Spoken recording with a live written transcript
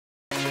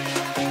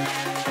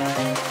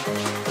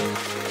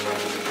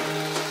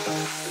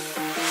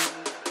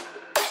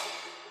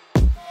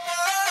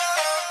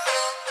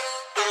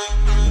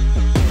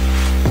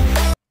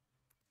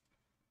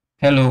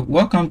Hello,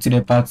 welcome to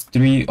the part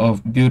 3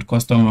 of Build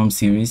Custom ROM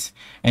series,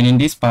 and in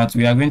this part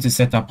we are going to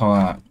set up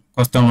our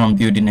custom ROM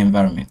building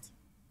environment.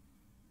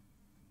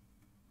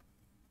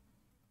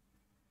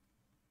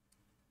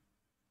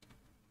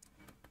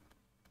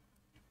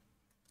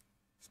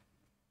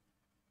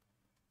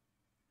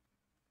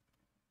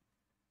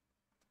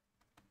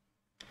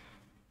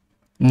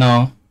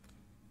 Now,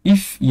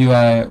 if you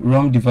are a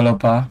ROM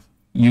developer,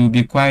 you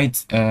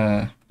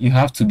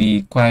have to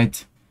be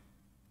quite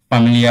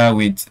familiar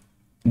with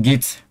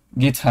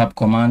GitHub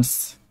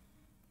commands,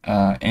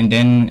 and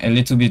then a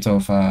little bit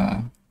of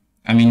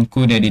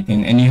code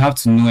editing, and you have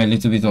to know a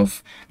little bit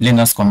of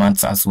Linux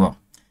commands as well.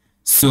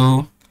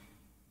 So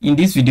in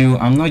this video,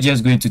 I'm not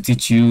just going to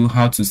teach you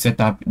how to set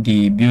up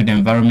the build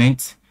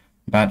environment,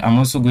 but I'm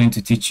also going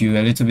to teach you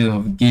a little bit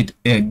of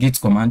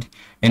git command,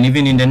 and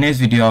even in the next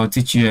video I'll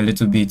teach you a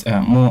little bit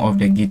more of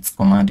the git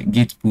command,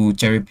 git pull,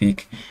 cherry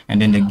pick,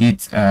 and then the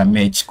git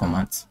merge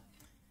commands.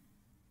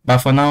 But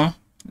for now,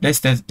 let's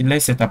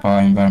set up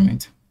our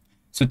environment.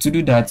 So to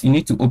do that, you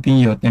need to open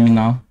your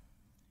terminal,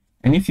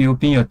 and if you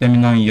open your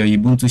terminal in your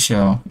Ubuntu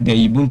shell,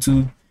 the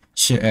Ubuntu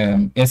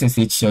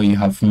SSH shell you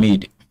have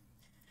made,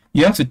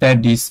 you have to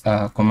type this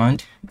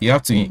command. You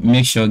have to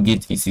make sure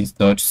git is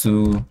installed.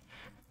 So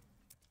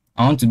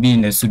I want to be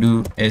in the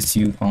sudo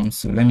su form,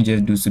 so let me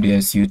just do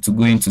sudo su to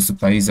go into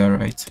super user,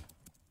 right?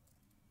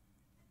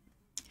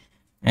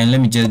 And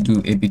let me just do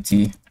apt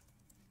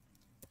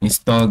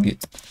install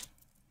git.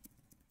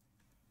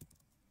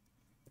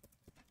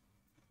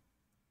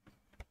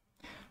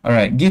 All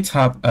right,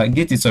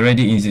 git is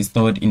already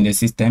installed in the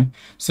system.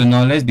 So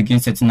now let's begin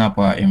setting up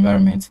our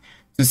environment.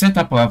 To set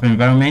up our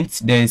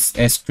environment, there's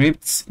a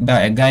script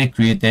that a guy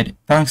created.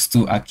 Thanks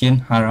to Akin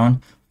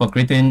Haran for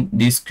creating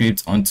this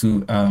script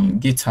onto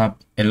GitHub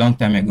a long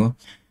time ago.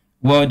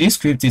 Well, this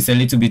script is a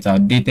little bit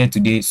outdated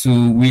today,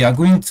 so we are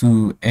going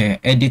to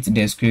edit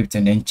the script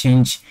and then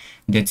change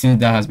the things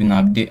that has been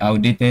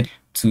outdated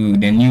to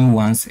the new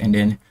ones, and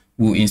then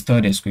we'll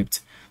install the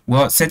script.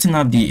 Well, setting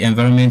up the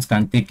environment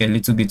can take a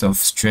little bit of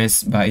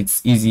stress, but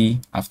it's easy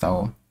after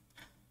all.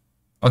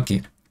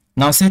 Okay,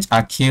 now search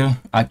Akin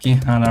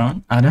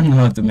Haran. I don't know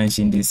how to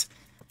mention this.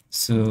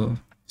 So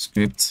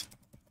script.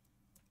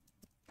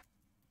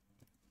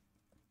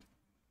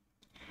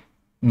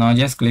 Now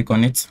just click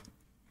on it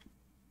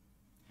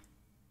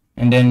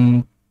and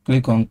then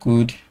click on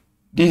code.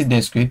 This is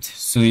the script,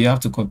 so you have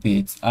to copy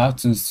it. I have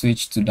to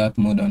switch to that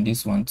mode on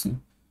this one too.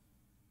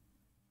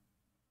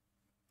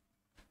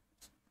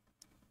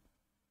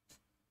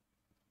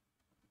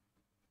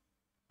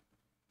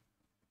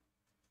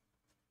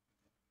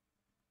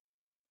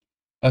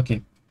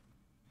 Okay,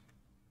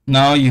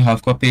 now you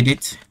have copied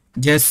it.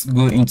 Just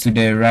go into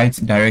the right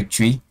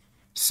directory.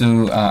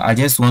 So I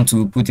just want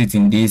to put it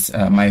in this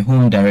my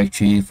home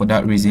directory. For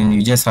that reason,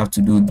 you just have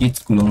to do git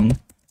clone,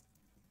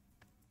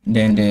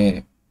 then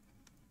the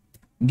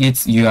git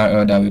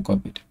URL that we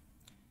copied.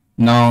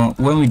 Now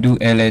when we do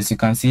ls, you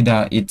can see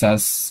that it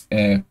has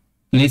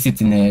placed it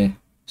in a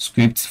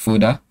script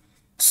folder.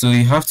 So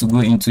you have to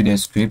go into the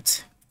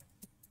script,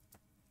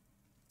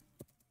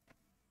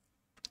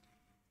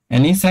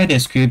 and inside the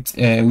script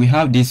we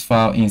have this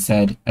file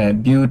inside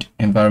build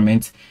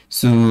environment.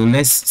 So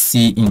let's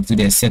see into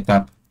the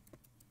setup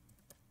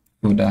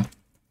folder,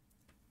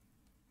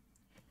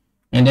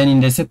 and then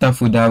in the setup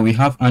folder we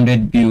have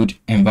 100 build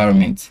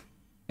environment,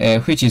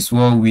 which is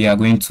what we are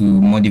going to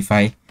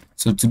modify.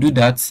 So to do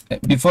that,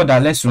 before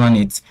that, let's run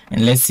it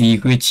and let's see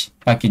which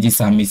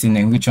packages are missing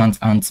and which ones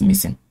aren't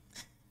missing.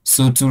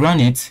 So to run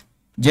it,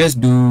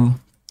 just do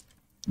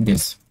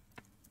this,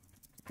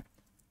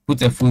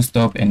 put a full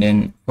stop and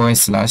then /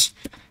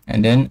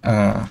 and then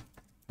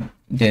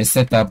the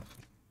setup,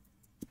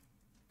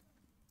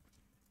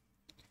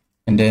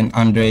 and then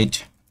Android,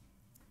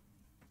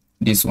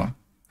 this one,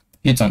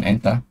 hit on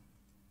enter.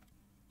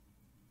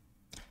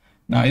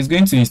 Now it's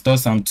going to install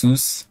some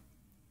tools.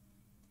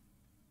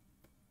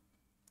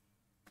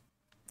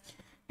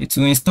 It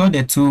will install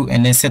the tool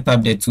and then set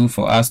up the tool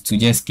for us to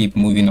just keep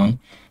moving on.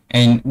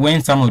 And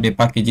when some of the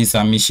packages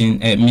are missing,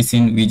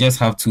 we just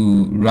have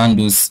to run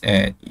those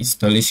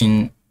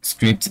installation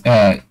scripts.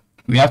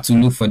 We have to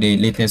look for the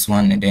latest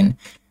one and then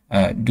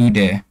do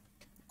the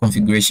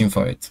configuration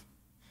for it.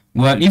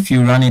 Well, if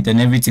you run it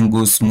and everything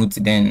goes smooth,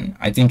 then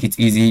I think it's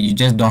easy. You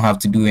just don't have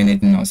to do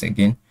anything else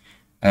again.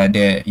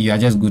 You are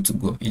just good to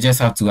go. You just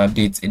have to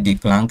update the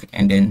Clang,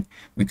 and then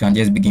we can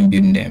just begin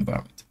building the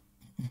environment.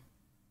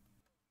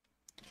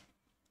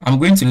 I'm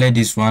going to let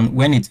this run.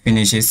 When it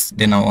finishes,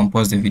 then I'll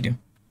unpause the video.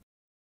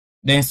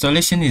 The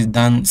installation is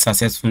done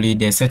successfully.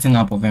 The setting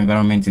up of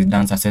environment is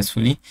done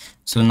successfully.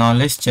 So now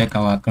let's check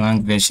our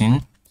Clang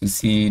version to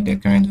see the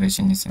current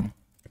version is in.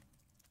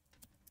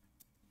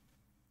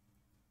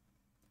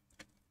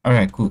 All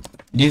right, cool.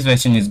 This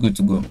version is good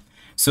to go.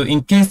 So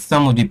in case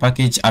some of the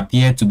package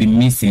appear to be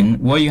missing,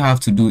 what you have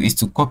to do is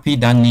to copy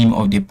that name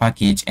of the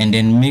package and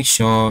then make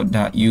sure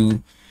that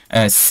you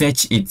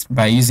search it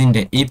by using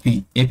the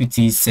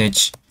apt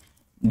search,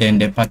 then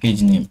the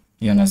package name.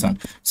 You understand?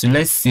 So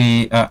let's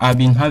say I've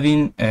been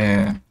having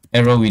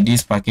error with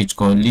this package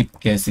called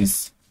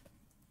libcases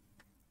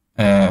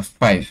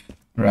 5,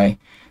 right?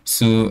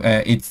 So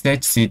it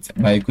searched it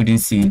but I couldn't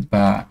see it,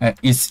 but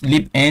it's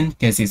libn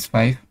cases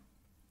 5.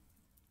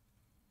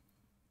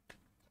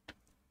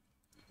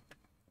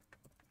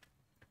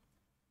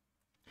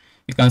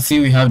 You can see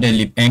we have the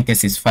libn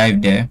cases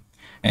 5 there,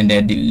 and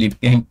then the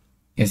libn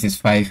cases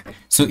 5.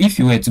 So if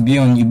you were to be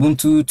on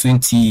Ubuntu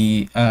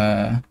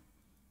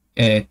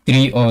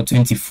 3 or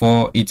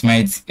 24, it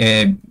might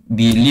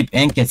be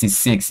libn cases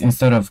 6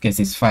 instead of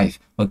cases 5.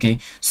 Okay,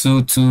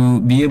 so to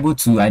be able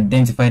to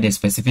identify the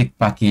specific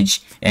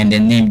package and the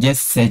name,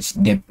 just search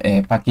the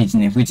package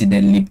name, which is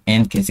the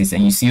libn cases,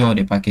 and you see all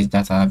the packages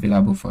that are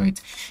available for it.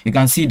 You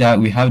can see that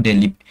we have the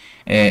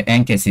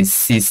libn cases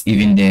 6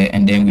 even there,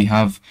 and then we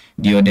have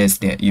the others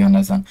there, you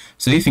understand?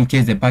 So if in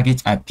case the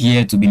package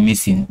appear to be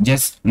missing,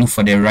 just look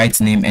for the right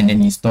name and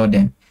then install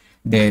them.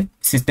 The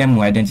system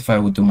will identify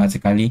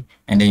automatically,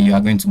 and then you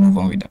are going to move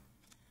on with that.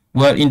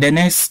 Well, in the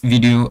next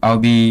video, I'll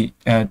be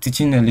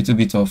teaching a little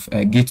bit of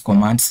git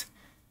commands.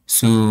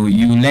 So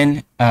you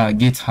learn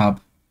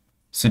GitHub,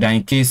 so that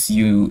in case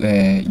you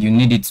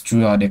need it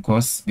throughout the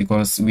course,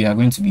 because we are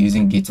going to be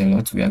using Git a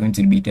lot, we are going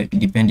to be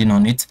depending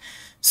on it.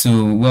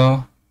 So,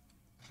 well,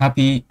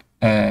 happy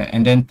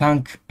and then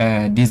thank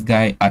this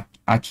guy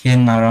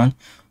Akhil Naran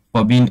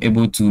for being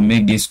able to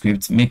make this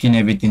script, making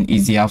everything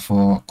easier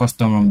for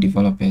custom ROM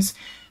developers.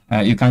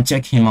 You can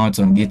check him out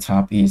on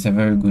GitHub. He's a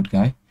very good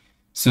guy.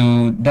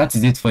 So that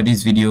is it for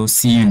this video.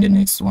 See you in the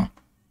next one.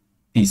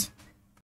 Peace.